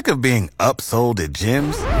of being upsold at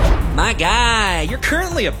gyms? My guy, you're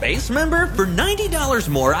currently a base member? For $90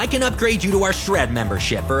 more, I can upgrade you to our Shred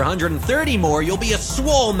membership. For $130 more, you'll be a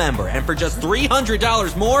Swole member. And for just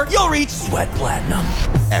 $300 more, you'll reach Sweat Platinum.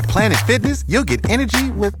 At Planet Fitness, you'll get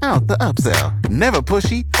energy without the upsell. Never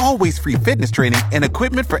pushy, always free fitness training and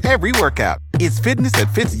equipment for every workout. It's fitness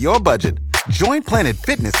that fits your budget. Join Planet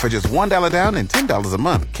Fitness for just $1 down and $10 a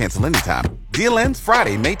month. Cancel anytime. Deal ends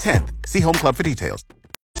Friday, May 10th. See Home Club for details.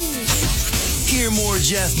 Hear more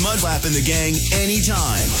Jeff Mudflap and the gang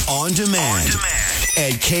anytime, on demand.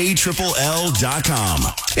 At KLL.com.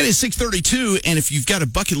 It is 6:32, and if you've got a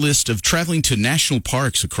bucket list of traveling to national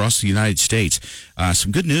parks across the United States,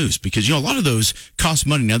 some good news, because, a lot of those cost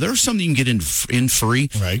money. Now, there are some that you can get in free,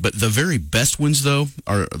 right, but the very best ones, though,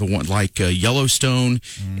 are the ones like Yellowstone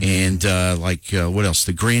and what else?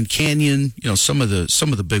 The Grand Canyon, some of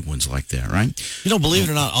the big ones like that, right? Believe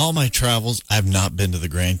it or not, all my travels, I've not been to the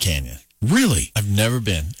Grand Canyon. Really? I've never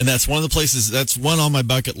been. And that's one of the places, that's one on my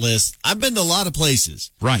bucket list. I've been to a lot of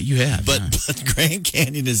places. Right, you have. But Grand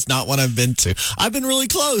Canyon is not one I've been to. I've been really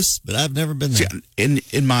close, but I've never been there. See,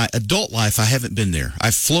 in my adult life, I haven't been there.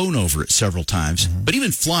 I've flown over it several times. But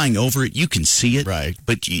even flying over it, you can see it. Right.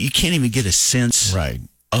 But you can't even get a sense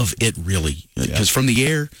of it, really. Because from the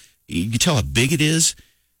air, you can tell how big it is,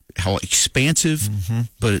 how expansive,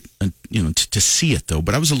 but to see it though.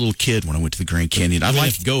 But I was a little kid when I went to the Grand Canyon. I'd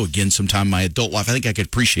like to go again sometime in my adult life. I think I could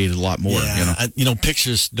appreciate it a lot more. Yeah,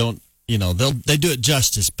 pictures don't. They do it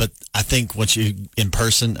justice, but I think once you in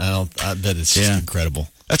person, I bet it's just incredible.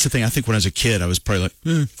 That's the thing. I think when I was a kid, I was probably like,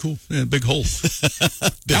 cool, big hole.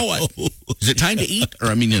 Now what? Is it time to eat?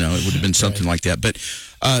 Or, it would have been something like that. But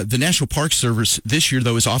the National Park Service this year,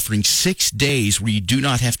 though, is offering 6 days where you do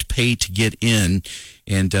not have to pay to get in.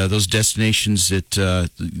 And those destinations that,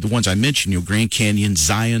 the ones I mentioned, Grand Canyon,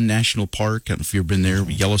 Zion National Park, I don't know if you've been there,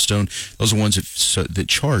 Yellowstone, those are ones that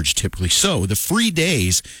charge typically. So the free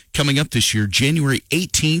days coming up this year, January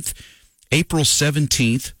 18th, April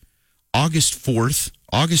 17th, August 4th,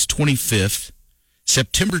 August 25th,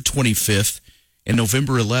 September 25th, and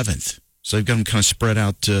November 11th. So they've got them kind of spread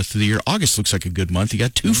out through the year. August looks like a good month. You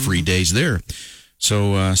got 2 free days there.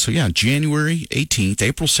 So January 18th,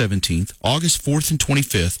 April 17th, August 4th and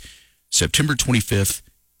 25th, September 25th,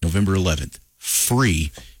 November 11th.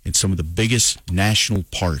 Free in some of the biggest national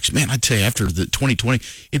parks. Man, I'd tell you, after the 2020,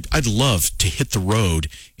 I'd love to hit the road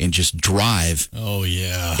and just drive. Oh,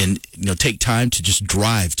 yeah. And, take time to just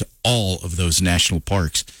drive to all of those national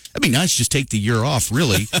parks. That'd be nice, just take the year off,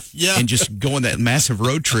 really, and just go on that massive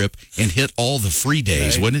road trip and hit all the free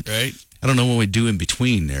days, wouldn't it? Right. I don't know what we'd do in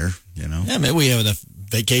between there, Yeah, maybe we have enough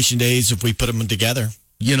vacation days if we put them together.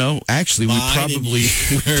 Actually, we probably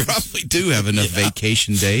do have enough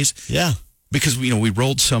vacation days. Yeah. Because, we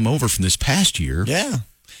rolled some over from this past year. Yeah.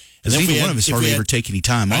 And then one of us hardly ever take any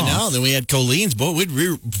time off. I know. Then we had Colleen's boat.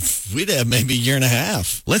 We'd have maybe a year and a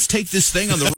half. Let's take this thing on the